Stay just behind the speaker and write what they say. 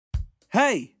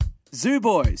Hey, Zoo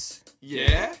Boys.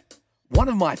 Yeah? One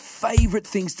of my favourite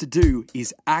things to do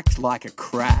is act like a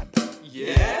crab.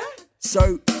 Yeah?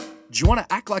 So, do you want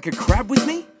to act like a crab with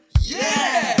me?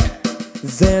 Yeah!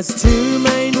 There's two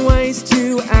main ways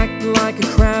to act like a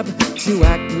crab. To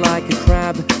act like a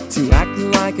crab. To act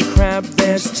like a crab.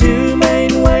 There's two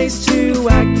main ways to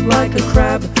act like a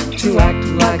crab. To act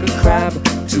like a crab.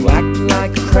 To act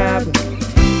like a crab.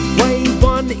 Way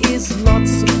one is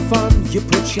lots of fun. You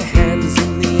put your hands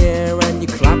in the air and you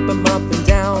clap them up and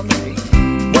down.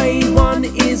 Way one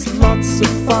is lots of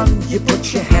fun. You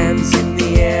put your hands in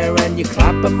the air and you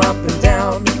clap them up and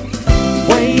down.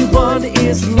 Way one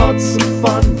is lots of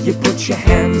fun. You put your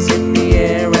hands in the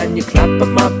air and you clap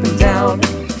them up and down.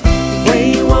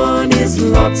 Way one is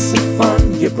lots of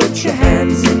fun. You put your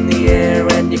hands in the air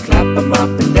and you clap them up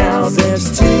and down.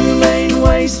 There's two main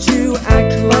ways to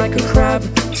act like a crab.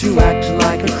 To act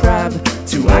like a crab.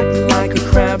 To act like a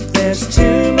crab. There's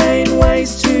two main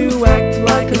ways to act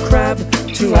like a crab.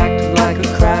 To act like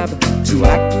a crab. To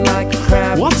act like a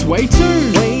crab. What's way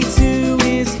two? Way two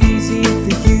is easy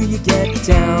for you. You get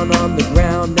down on the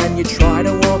ground and you try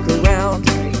to walk around.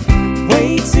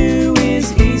 Way two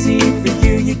is easy for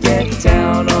you. You get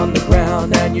down on the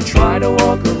ground and you try to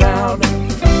walk around.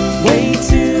 Way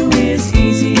two is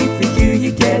easy for you.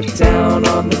 You get down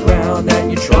on the ground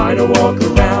and you try to walk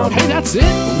around. Hey, that's it.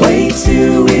 Way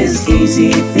two is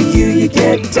easy for you. You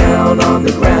get down on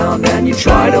the ground and you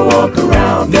try to walk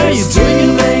around. Now you're There's doing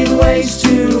two it. main ways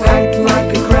to act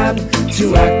like a crab.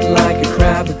 To act like a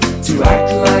crab. To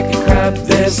act like a crab.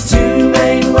 There's two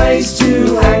main ways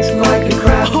to act like a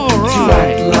crab. All To right.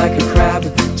 act like a crab.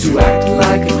 To act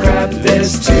like a crab.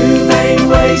 There's two main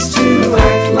ways to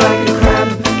act like a crab.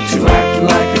 To act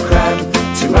like a crab.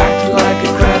 To act like a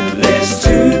crab. There's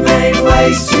two main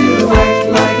ways to act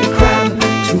like a crab.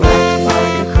 To act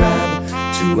like a crab.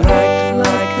 To act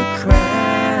like a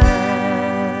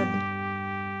crab.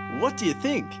 What do you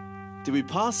think? Did we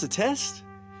pass the test?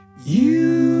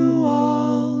 You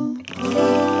all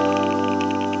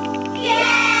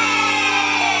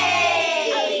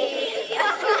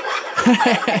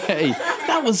Hey,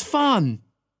 that was fun.